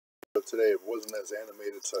Today it wasn't as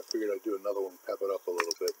animated, so I figured I'd do another one, pep it up a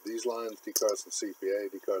little bit. These lines,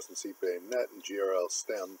 DCarsonCPA, DCarsonCPANET, and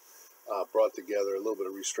GRLSTEM, brought together a little bit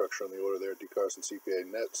of restructure on the order there.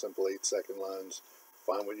 DCarsonCPANET, simple 8-second lines.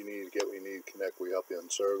 Find what you need, get what you need, connect, we help you on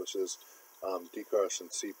services.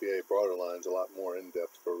 DCarsonCPA, broader lines, a lot more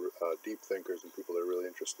in-depth for deep thinkers and people that are really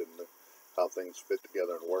interested in how things fit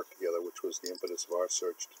together and work together, which was the impetus of our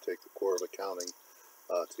search to take the core of accounting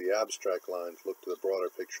to the abstract lines, look to the broader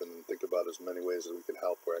picture, and think about as many ways as we could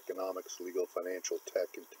help where economics, legal, financial, tech,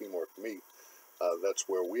 and teamwork meet. That's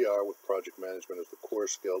where we are with project management as the core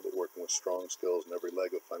skill, but working with strong skills in every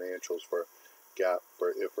leg of financials for GAAP,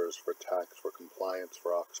 for IFRS, for tax, for compliance,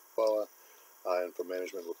 for OXPOA, and for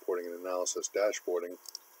management reporting and analysis, dashboarding.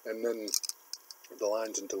 And then the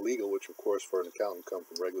lines into legal, which of course for an accountant come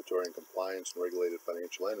from regulatory and compliance and regulated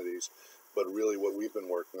financial entities. But really what we've been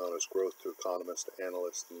working on is growth to economists,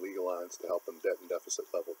 analysts, and legal lines to help them debt and deficit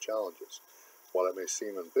level challenges. While it may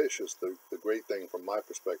seem ambitious, the great thing from my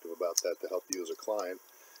perspective about that to help you as a client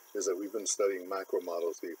is that we've been studying macro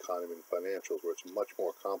models, the economy and financials, where it's much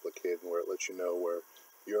more complicated and where it lets you know where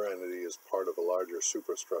your entity is part of a larger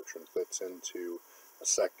superstructure and fits into a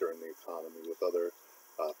sector in the economy with other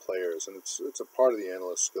players. And it's a part of the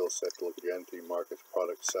analyst skill set to look at your entity, markets,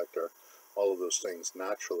 product, sector, all of those things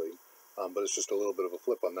naturally. But it's just a little bit of a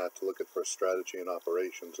flip on that to look at for strategy and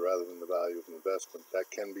operations rather than the value of investment.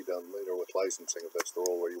 That can be done later with licensing if that's the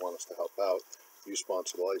role where you want us to help out. You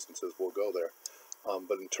sponsor the licenses, we'll go there.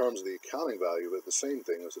 But in terms of the accounting value of it, the same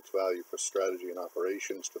thing is its value for strategy and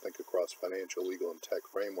operations to think across financial, legal, and tech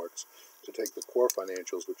frameworks, to take the core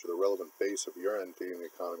financials, which are the relevant base of your entity in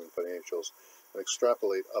the economy and financials, and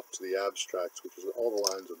extrapolate up to the abstracts, which is all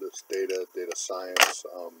the lines of this data science,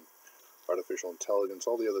 artificial intelligence,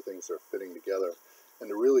 all the other things that are fitting together, and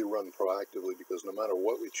to really run proactively, because no matter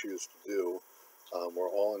what we choose to do, we're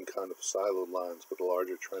all in kind of siloed lines, but the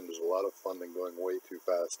larger trend is a lot of funding going way too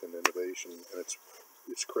fast in innovation, and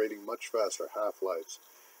it's creating much faster half-lives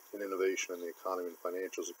in innovation in the economy and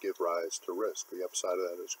financials that give rise to risk. The upside of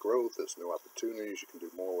that is growth, there's new opportunities, you can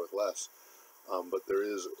do more with less, but there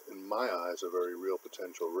is, in my eyes, a very real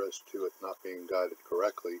potential risk to it not being guided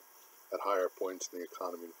correctly at higher points in the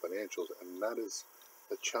economy and financials, and that is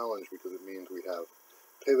a challenge because it means we have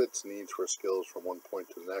pivots, needs for skills from one point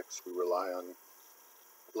to the next. We rely on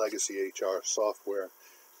legacy HR software.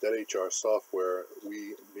 That HR software,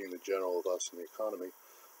 we being the general of us in the economy,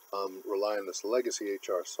 rely on this legacy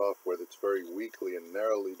HR software that's very weakly and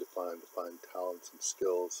narrowly defined to find talents and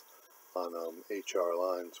skills on HR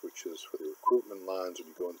lines, which is for the recruitment lines. When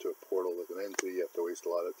you go into a portal with an entity, you have to waste a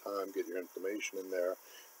lot of time, get your information in there,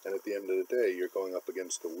 and at the end of the day, you're going up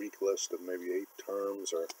against a weak list of maybe 8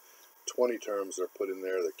 terms or 20 terms that are put in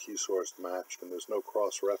there, the key source matched, and there's no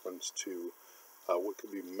cross-reference to what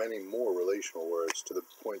could be many more relational words, to the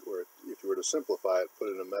point where if you were to simplify it, put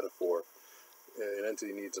in a metaphor, an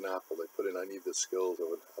entity needs an apple. They put in, I need the skills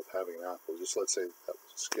of having an apple. Just let's say that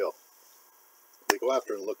was a skill. They go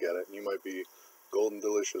after and look at it, and you might be golden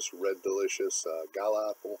delicious, red delicious, gala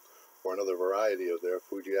apple, or another variety of their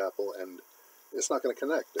Fuji apple, and it's not going to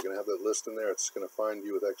connect. They're going to have that list in there. It's going to find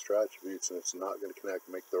you with extra attributes, and it's not going to connect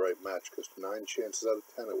and make the right match, because 9 chances out of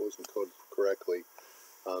 10 it wasn't coded correctly,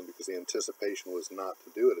 because the anticipation was not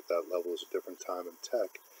to do it at that level. It was a different time in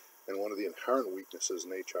tech. And one of the inherent weaknesses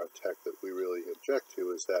in HR tech that we really object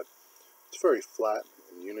to is that it's very flat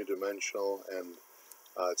and unidimensional, and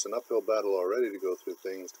it's an uphill battle already to go through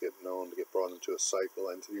things, to get known, to get brought into a cycle.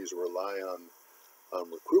 Entities rely on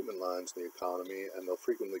recruitment lines in the economy, and they'll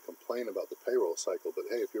frequently complain about the payroll cycle. But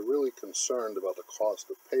hey, if you're really concerned about the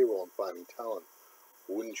cost of payroll and finding talent,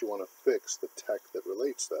 wouldn't you want to fix the tech that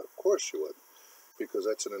relates to that? Of course you would, because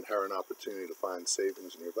that's an inherent opportunity to find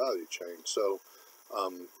savings in your value chain. So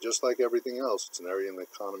just like everything else, it's an area in the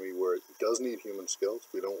economy where it does need human skills.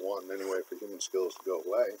 We don't want in any way for human skills to go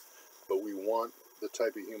away, but we want the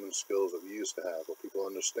type of human skills that we used to have, where people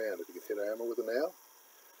understand if you can hit a hammer with a nail,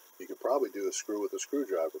 you could probably do a screw with a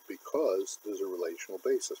screwdriver, because there's a relational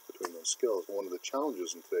basis between those skills. One of the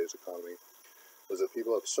challenges in today's economy is that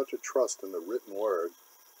people have such a trust in the written word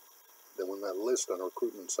that when that list on a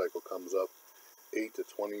recruitment cycle comes up 8 to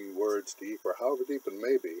 20 words deep, or however deep it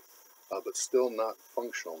may be, but still not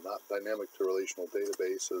functional, not dynamic to relational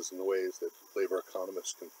databases in the ways that labor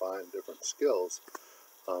economists can find different skills.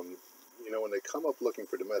 When they come up looking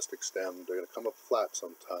for domestic STEM, they're going to come up flat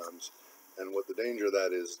sometimes. And what the danger of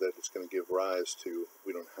that is that it's going to give rise to,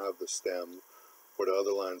 we don't have the STEM, or to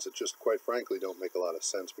other lines that just quite frankly don't make a lot of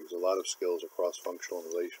sense, because a lot of skills are cross-functional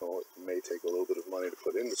and relational. It may take a little bit of money to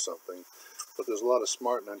put into something, but there's a lot of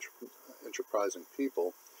smart and enterprising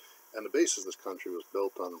people And the basis of this country was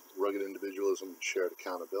built on rugged individualism and shared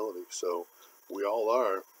accountability. So we all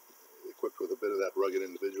are equipped with a bit of that rugged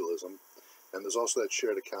individualism, and there's also that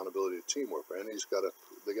shared accountability to teamwork. Randy's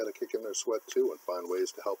they got to kick in their sweat too and find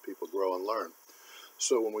ways to help people grow and learn.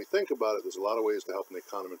 So when we think about it, there's a lot of ways to help in the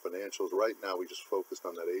economy and financials. Right now, we just focused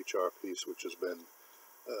on that HR piece, which has been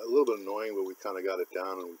a little bit annoying, but we kind of got it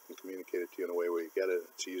down, and we can communicate it to you in a way where you get it.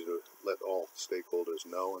 It's easy to let all stakeholders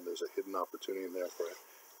know, and there's a hidden opportunity in there for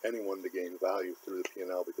anyone to gain value through the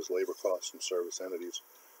P&L, because labor costs and service entities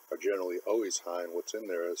are generally always high, and what's in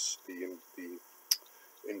there is the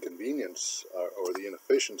inconvenience or the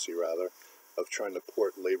inefficiency rather of trying to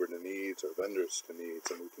port labor to needs or vendors to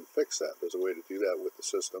needs, and we can fix that. There's a way to do that with the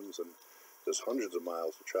systems, and there's hundreds of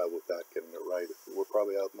miles to travel with that, getting it right. We're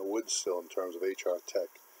probably out in the woods still in terms of HR tech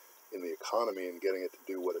in the economy and getting it to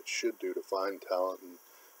do what it should do to find talent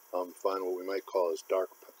and find what we might call as dark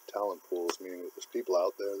talent pools, meaning that there's people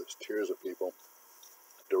out there, there's tiers of people,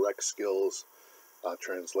 direct skills,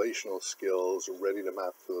 translational skills, ready to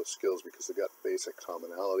map to those skills because they've got basic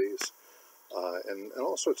commonalities, and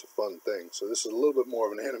all sorts of fun things. So this is a little bit more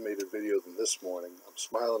of an animated video than this morning. I'm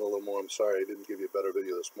smiling a little more. I'm sorry I didn't give you a better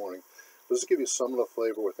video this morning. But just to give you some of the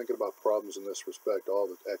flavor, we're thinking about problems in this respect. All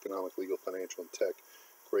the economic, legal, financial, and tech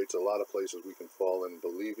creates a lot of places we can fall in.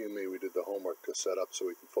 Believe you me, we did the homework to set up so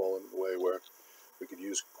we can fall in a way where we could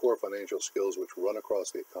use core financial skills which run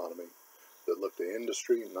across the economy, that look to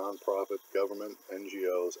industry, nonprofit, government,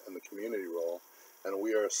 NGOs, and the community role. And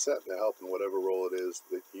we are set to help in whatever role it is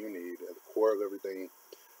that you need. At the core of everything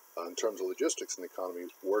in terms of logistics in the economy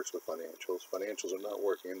works with financials. Financials are not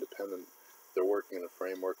working independent. They're working in a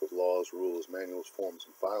framework of laws, rules, manuals, forms,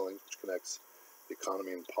 and filings, which connects the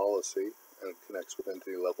economy and policy, and it connects with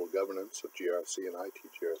entity-level governance of GRC and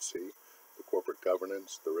ITGRC, the corporate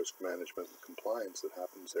governance, the risk management, and compliance that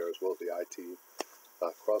happens there, as well as the IT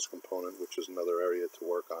cross-component, which is another area to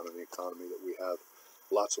work on in the economy that we have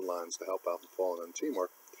lots of lines to help out and fall in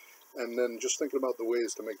teamwork. And then just thinking about the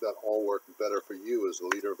ways to make that all work better for you as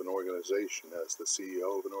the leader of an organization, as the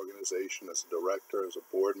CEO of an organization, as a director, as a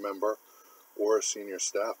board member, or a senior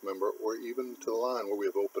staff member, or even to the line where we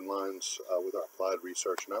have open lines with our applied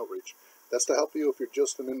research and outreach. That's to help you if you're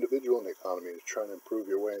just an individual in the economy and you're trying to improve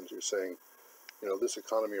your way, and you're saying, you know, this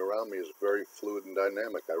economy around me is very fluid and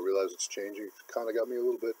dynamic. I realize it's changing. It's kind of got me a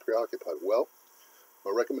little bit preoccupied. Well,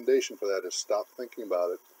 my recommendation for that is stop thinking about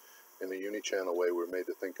it in the uni-channel way we're made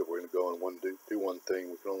to think of. We're going to go and do one thing.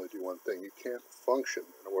 We can only do one thing. You can't function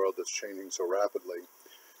in a world that's changing so rapidly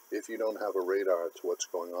if you don't have a radar to what's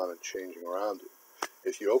going on and changing around you.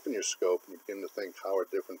 If you open your scope and you begin to think, how are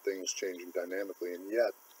different things changing dynamically, and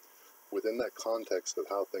yet within that context of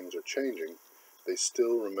how things are changing, they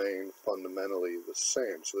still remain fundamentally the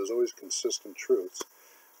same. So there's always consistent truths.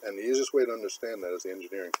 And the easiest way to understand that is the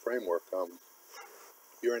engineering framework.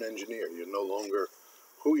 You're an engineer. You're no longer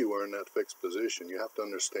who you were in that fixed position. You have to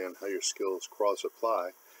understand how your skills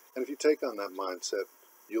cross-apply. And if you take on that mindset,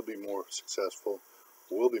 you'll be more successful,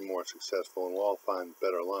 we'll be more successful, and we'll all find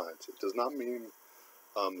better lines. It does not mean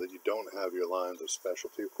that you don't have your lines of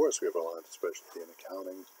specialty. Of course we have our lines of specialty in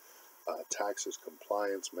accounting, taxes,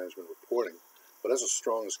 compliance, management, reporting. But as a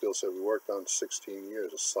strong skill set we worked on 16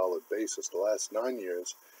 years, a solid basis. The last 9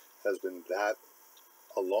 years has been that,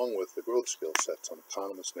 along with the growth skill sets on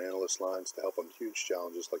economist and analyst lines to help on huge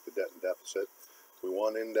challenges like the debt and deficit. We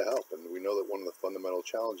want in to help, and we know that one of the fundamental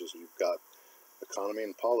challenges you've got economy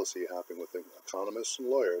and policy happening with economists and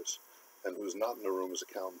lawyers, and who's not in the room is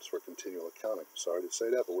accountants for continual accounting. Sorry to say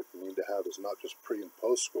that, but what you need to have is not just pre and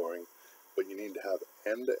post scoring, but you need to have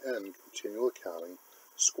end-to-end continual accounting,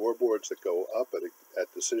 scoreboards that go up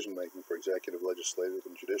at decision-making for executive, legislative,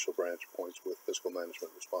 and judicial branch points with fiscal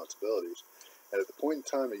management responsibilities. And at the point in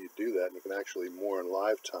time that you do that, and you can actually more in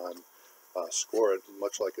live time score it,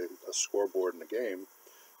 much like a scoreboard in a game,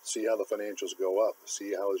 see how the financials go up,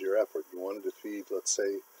 see how is your effort. You wanted to feed, let's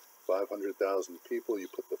say, 500,000 people, you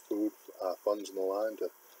put the food funds in the line to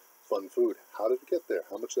fund food. How did it get there?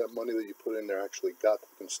 How much of that money that you put in there actually got to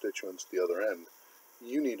the constituents at the other end?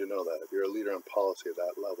 You need to know that if you're a leader on policy at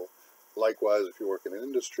that level. Likewise, if you work in an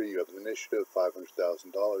industry, you have an initiative, $500,000,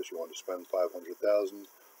 you want to spend $500,000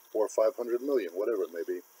 or $500 million, whatever it may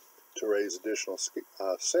be, to raise additional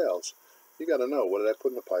sales. You got to know, what did I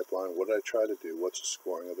put in the pipeline? What did I try to do? What's the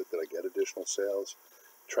scoring of it? Did I get additional sales?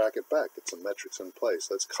 Track it back. Get some metrics in place.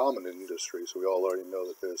 That's common in industry, so we all already know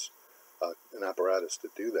that there's an apparatus to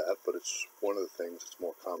do that, but it's one of the things that's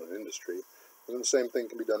more common in industry. And then the same thing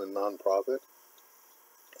can be done in nonprofit,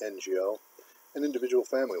 NGO, and individual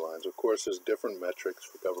family lines. Of course, there's different metrics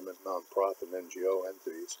for government, nonprofit, and NGO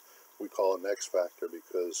entities. We call it an X factor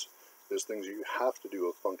because There's things you have to do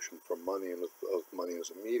a function for money and of money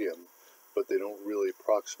as a medium, but they don't really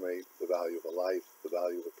approximate the value of a life, the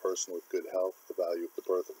value of a person with good health, the value of the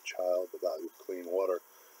birth of a child, the value of clean water,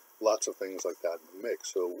 lots of things like that in the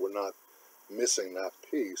mix. So we're not missing that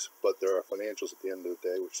piece, but there are financials at the end of the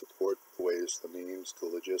day which support the ways, the means, the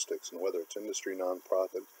logistics, and whether it's industry,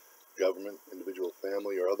 nonprofit, government, individual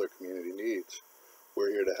family, or other community needs,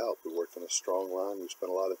 we're here to help. We work on a strong line. We spend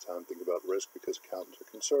a lot of time thinking about risk because accountants are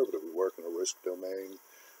conservative. We work in a risk domain.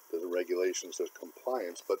 There's regulations, there's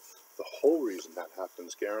compliance, but the whole reason that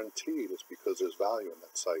happens, guaranteed, is because there's value in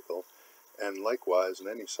that cycle. And likewise, in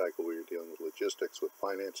any cycle where you're dealing with logistics, with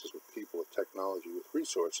finances, with people, with technology, with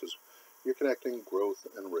resources, you're connecting growth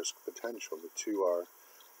and risk potential. The two are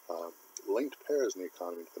linked pairs in the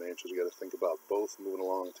economy and financials. You got to think about both moving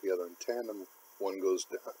along together in tandem. One goes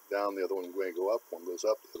down, the other one may go up. One goes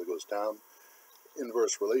up, the other goes down.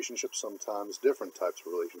 Inverse relationships sometimes, different types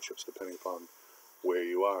of relationships depending upon where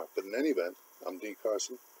you are. But in any event, I'm D.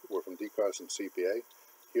 Carson. We're from DCarsonCPA,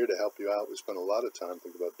 here to help you out. We spend a lot of time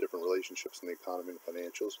thinking about different relationships in the economy and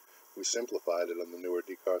financials. We simplified it on the newer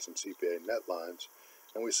DCarsonCPA net lines,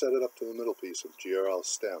 and we set it up to the middle piece of GRL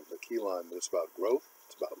STEM, the key line that is about growth,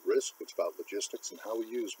 it's about risk, it's about logistics, and how we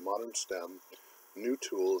use modern STEM, new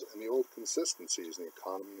tools, and the old consistencies in the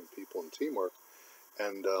economy and people and teamwork.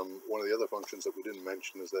 And one of the other functions that we didn't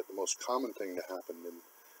mention is that the most common thing to happen in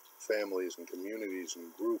families and communities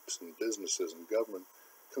and groups and businesses and government,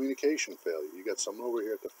 communication failure. You got someone over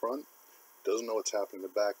here at the front, doesn't know what's happening in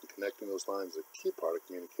the back, and connecting those lines is a key part of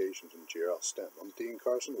communications in GRL STEM. I'm Dean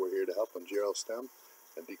Carson. We're here to help on GRL STEM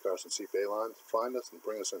and DCarsonCPA lines. Find us and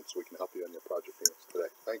bring us in so we can help you on your project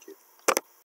today. Thank you.